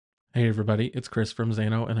Hey everybody, it's Chris from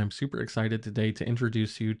Xano, and I'm super excited today to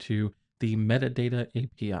introduce you to the Metadata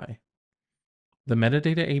API. The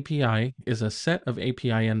Metadata API is a set of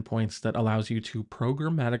API endpoints that allows you to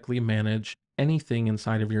programmatically manage anything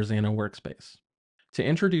inside of your Xano workspace. To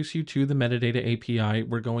introduce you to the Metadata API,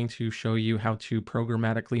 we're going to show you how to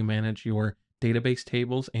programmatically manage your database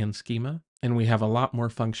tables and schema, and we have a lot more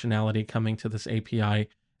functionality coming to this API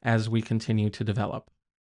as we continue to develop.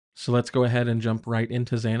 So let's go ahead and jump right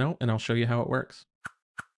into Xano, and I'll show you how it works.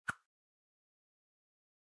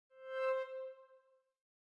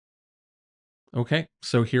 Okay,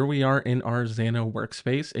 so here we are in our Xano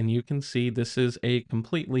workspace, and you can see this is a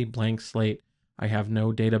completely blank slate. I have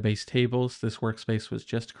no database tables. This workspace was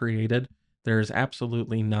just created. There's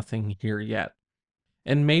absolutely nothing here yet.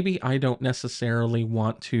 And maybe I don't necessarily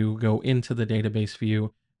want to go into the database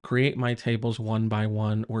view, create my tables one by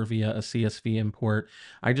one or via a CSV import.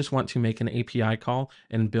 I just want to make an API call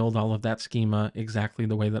and build all of that schema exactly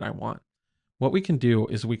the way that I want. What we can do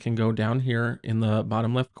is we can go down here in the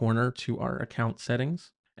bottom left corner to our account settings.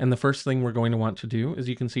 And the first thing we're going to want to do is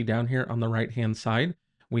you can see down here on the right-hand side,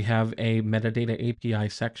 we have a metadata API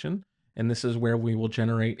section. And this is where we will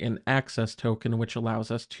generate an access token, which allows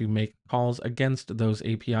us to make calls against those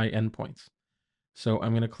API endpoints. So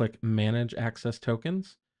I'm going to click Manage Access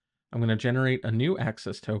Tokens. I'm going to generate a new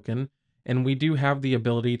access token. And we do have the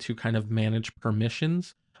ability to kind of manage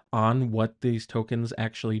permissions on what these tokens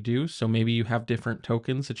actually do. So maybe you have different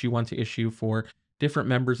tokens that you want to issue for different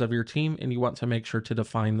members of your team, and you want to make sure to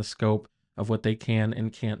define the scope of what they can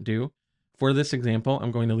and can't do. For this example,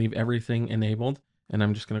 I'm going to leave everything enabled, and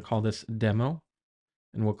I'm just going to call this demo,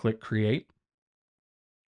 and we'll click create.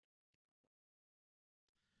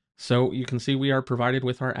 So you can see we are provided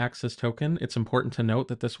with our access token. It's important to note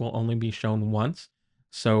that this will only be shown once.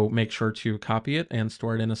 So make sure to copy it and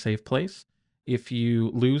store it in a safe place. If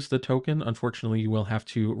you lose the token, unfortunately, you will have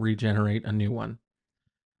to regenerate a new one.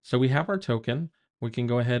 So we have our token. We can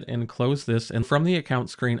go ahead and close this. And from the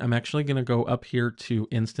account screen, I'm actually going to go up here to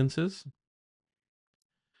instances.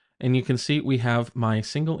 And you can see we have my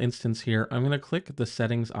single instance here. I'm going to click the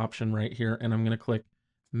settings option right here, and I'm going to click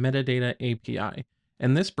Metadata API.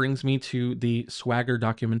 And this brings me to the Swagger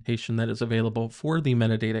documentation that is available for the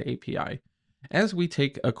Metadata API. As we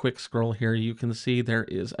take a quick scroll here, you can see there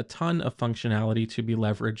is a ton of functionality to be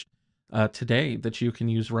leveraged today that you can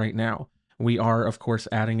use right now. We are, of course,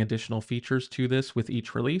 adding additional features to this with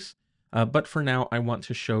each release, but for now, I want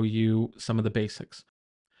to show you some of the basics.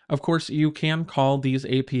 Of course, you can call these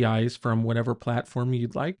APIs from whatever platform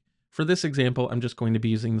you'd like. For this example, I'm just going to be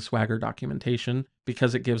using the Swagger documentation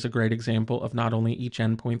because it gives a great example of not only each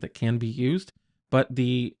endpoint that can be used, but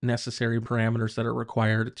the necessary parameters that are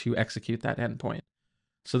required to execute that endpoint.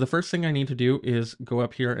 So the first thing I need to do is go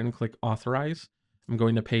up here and click Authorize. I'm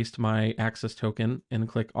going to paste my access token and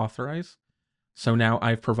click Authorize. So now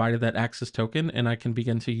I've provided that access token, and I can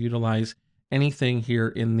begin to utilize anything here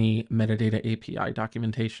in the metadata API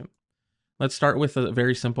documentation. Let's start with a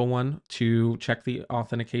very simple one to check the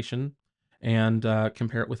authentication and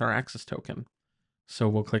compare it with our access token. So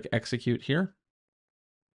we'll click execute here.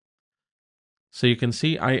 So you can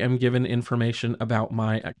see I am given information about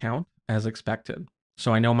my account as expected.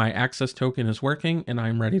 So I know my access token is working and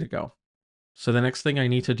I'm ready to go. So the next thing I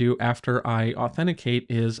need to do after I authenticate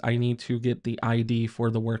is I need to get the ID for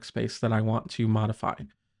the workspace that I want to modify.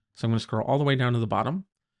 So I'm going to scroll all the way down to the bottom,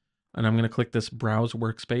 and I'm going to click this Browse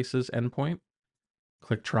Workspaces endpoint,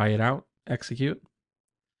 click Try It Out, execute.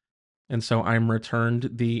 And so I'm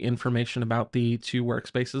returned the information about the two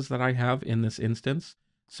workspaces that I have in this instance.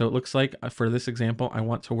 So it looks like for this example, I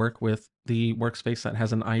want to work with the workspace that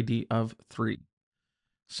has an ID of 3.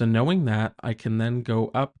 So knowing that, I can then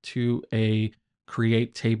go up to a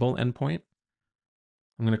create table endpoint.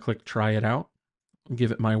 I'm going to click try it out,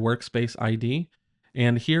 give it my workspace ID.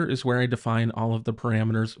 And here is where I define all of the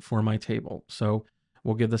parameters for my table. So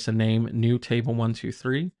we'll give this a name, new table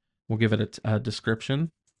 123. We'll give it a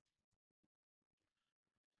description.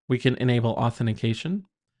 We can enable authentication.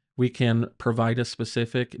 We can provide a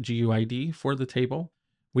specific GUID for the table.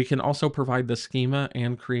 We can also provide the schema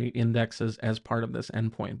and create indexes as part of this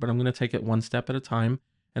endpoint, but I'm going to take it one step at a time,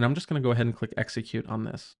 and I'm just going to go ahead and click execute on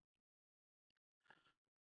this.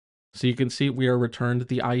 So you can see we are returned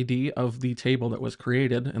the ID of the table that was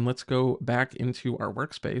created, and let's go back into our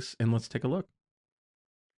workspace and let's take a look.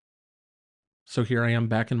 So here I am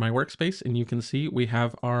back in my workspace, and you can see we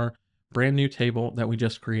have our brand new table that we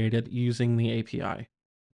just created using the API.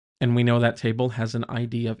 And we know that table has an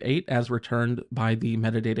ID of 8 as returned by the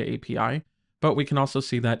metadata API, but we can also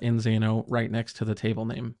see that in Xano right next to the table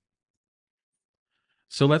name.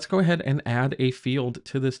 So let's go ahead and add a field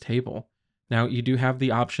to this table. Now you do have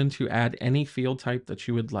the option to add any field type that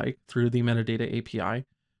you would like through the Metadata API.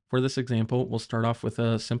 For this example, we'll start off with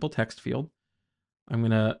a simple text field. I'm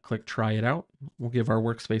going to click try it out. We'll give our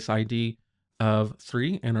workspace ID of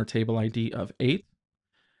 3 and our table ID of 8.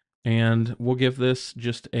 And we'll give this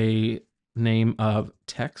just a name of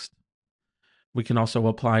text. We can also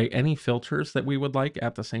apply any filters that we would like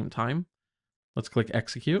at the same time. Let's click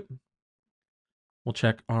execute. We'll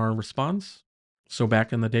check our response. So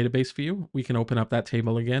back in the database view, we can open up that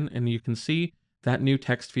table again, and you can see that new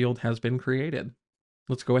text field has been created.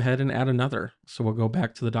 Let's go ahead and add another. So we'll go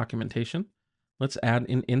back to the documentation. Let's add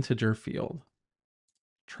an integer field.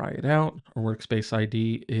 Try it out. Our workspace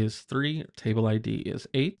ID is 3, table ID is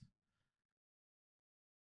 8.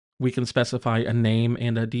 We can specify a name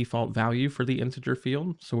and a default value for the integer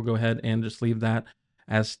field. So we'll go ahead and just leave that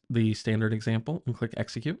as the standard example and click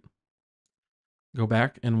execute. Go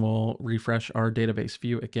back and we'll refresh our database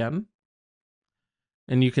view again.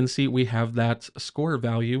 And you can see we have that score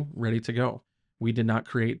value ready to go. We did not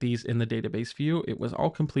create these in the database view. It was all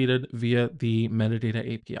completed via the Metadata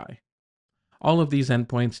API. All of these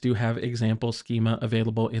endpoints do have example schema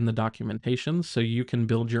available in the documentation, so you can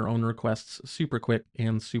build your own requests super quick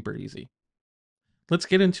and super easy. Let's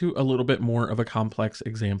get into a little bit more of a complex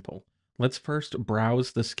example. Let's first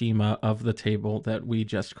browse the schema of the table that we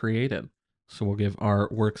just created. So we'll give our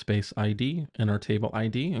workspace ID and our table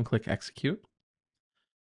ID and click execute.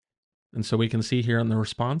 And so we can see here in the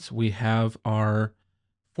response, we have our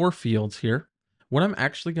 4 fields here. What I'm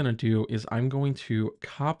actually going to do is I'm going to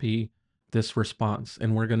copy this response,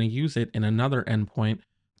 and we're going to use it in another endpoint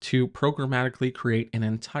to programmatically create an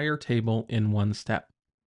entire table in one step.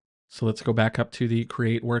 So let's go back up to the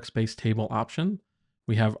create workspace table option.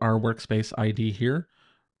 We have our workspace ID here.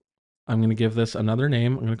 I'm going to give this another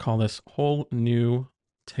name. I'm going to call this whole new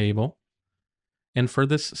table. And for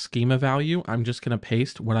this schema value, I'm just going to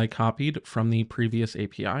paste what I copied from the previous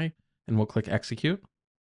API, and we'll click execute.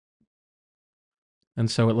 And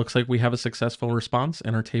so it looks like we have a successful response,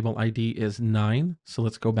 and our table ID is 9. So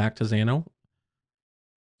let's go back to Xano.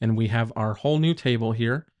 And we have our whole new table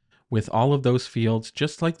here with all of those fields,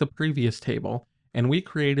 just like the previous table. And we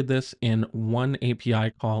created this in one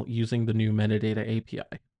API call using the new Metadata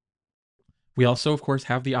API. We also, of course,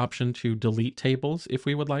 have the option to delete tables if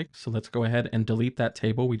we would like. So let's go ahead and delete that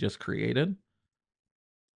table we just created.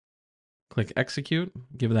 Click execute,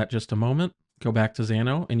 give that just a moment, go back to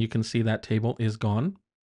Xano, and you can see that table is gone.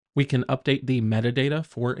 We can update the metadata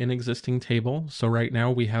for an existing table. So right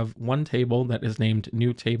now we have one table that is named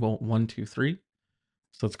new table 123.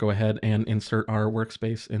 So let's go ahead and insert our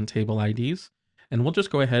workspace and table IDs, and we'll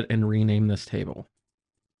just go ahead and rename this table.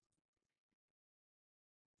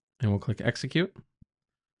 And we'll click execute.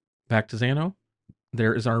 Back to Xano.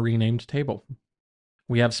 There is our renamed table.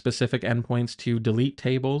 We have specific endpoints to delete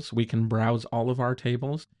tables. We can browse all of our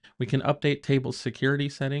tables. We can update table security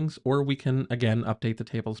settings, or we can, again, update the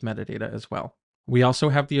table's metadata as well. We also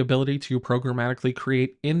have the ability to programmatically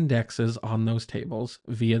create indexes on those tables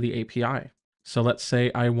via the API. So let's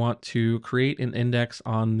say I want to create an index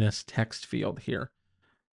on this text field here.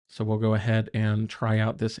 So we'll go ahead and try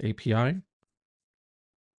out this API.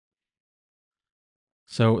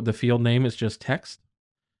 So the field name is just text,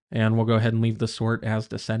 and we'll go ahead and leave the sort as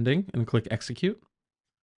descending and click execute.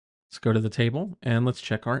 Let's go to the table and let's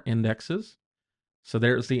check our indexes. So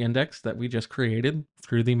there's the index that we just created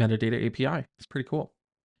through the Metadata API. It's pretty cool.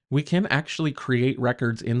 We can actually create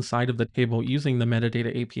records inside of the table using the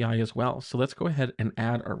Metadata API as well. So let's go ahead and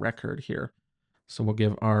add a record here. So we'll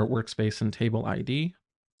give our workspace and table ID.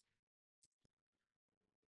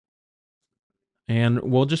 And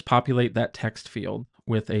we'll just populate that text field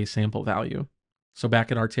with a sample value. So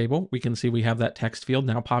back at our table, we can see we have that text field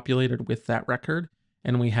now populated with that record.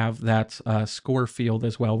 And we have that score field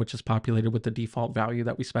as well, which is populated with the default value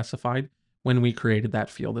that we specified when we created that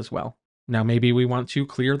field as well. Now, maybe we want to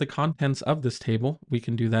clear the contents of this table. We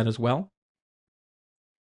can do that as well.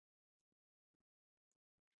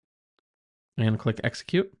 And click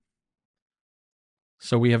execute.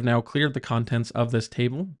 So we have now cleared the contents of this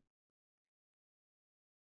table.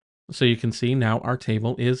 So you can see now our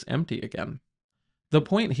table is empty again. The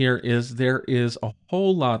point here is there is a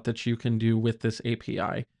whole lot that you can do with this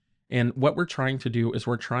API. And what we're trying to do is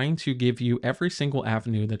we're trying to give you every single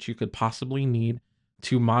avenue that you could possibly need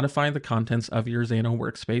to modify the contents of your Xano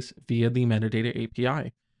workspace via the Metadata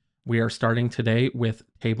API. We are starting today with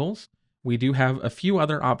tables. We do have a few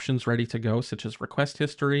other options ready to go, such as request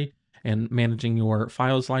history and managing your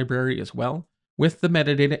files library as well. With the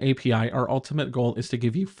Metadata API, our ultimate goal is to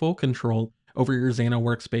give you full control over your Xano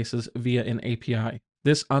workspaces via an API.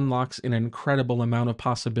 This unlocks an incredible amount of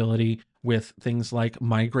possibility with things like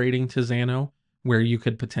migrating to Xano, where you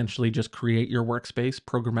could potentially just create your workspace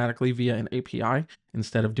programmatically via an API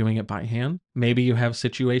instead of doing it by hand. Maybe you have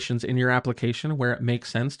situations in your application where it makes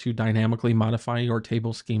sense to dynamically modify your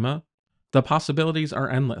table schema. The possibilities are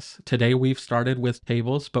endless. Today we've started with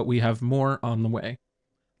tables, but we have more on the way.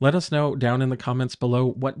 Let us know down in the comments below,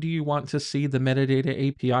 what do you want to see the Metadata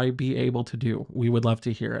API be able to do? We would love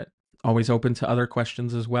to hear it. Always open to other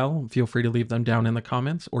questions as well. Feel free to leave them down in the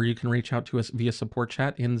comments, or you can reach out to us via support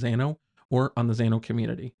chat in Xano or on the Xano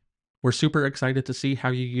community. We're super excited to see how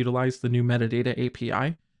you utilize the new Metadata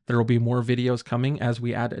API. There will be more videos coming as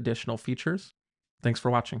we add additional features. Thanks for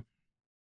watching.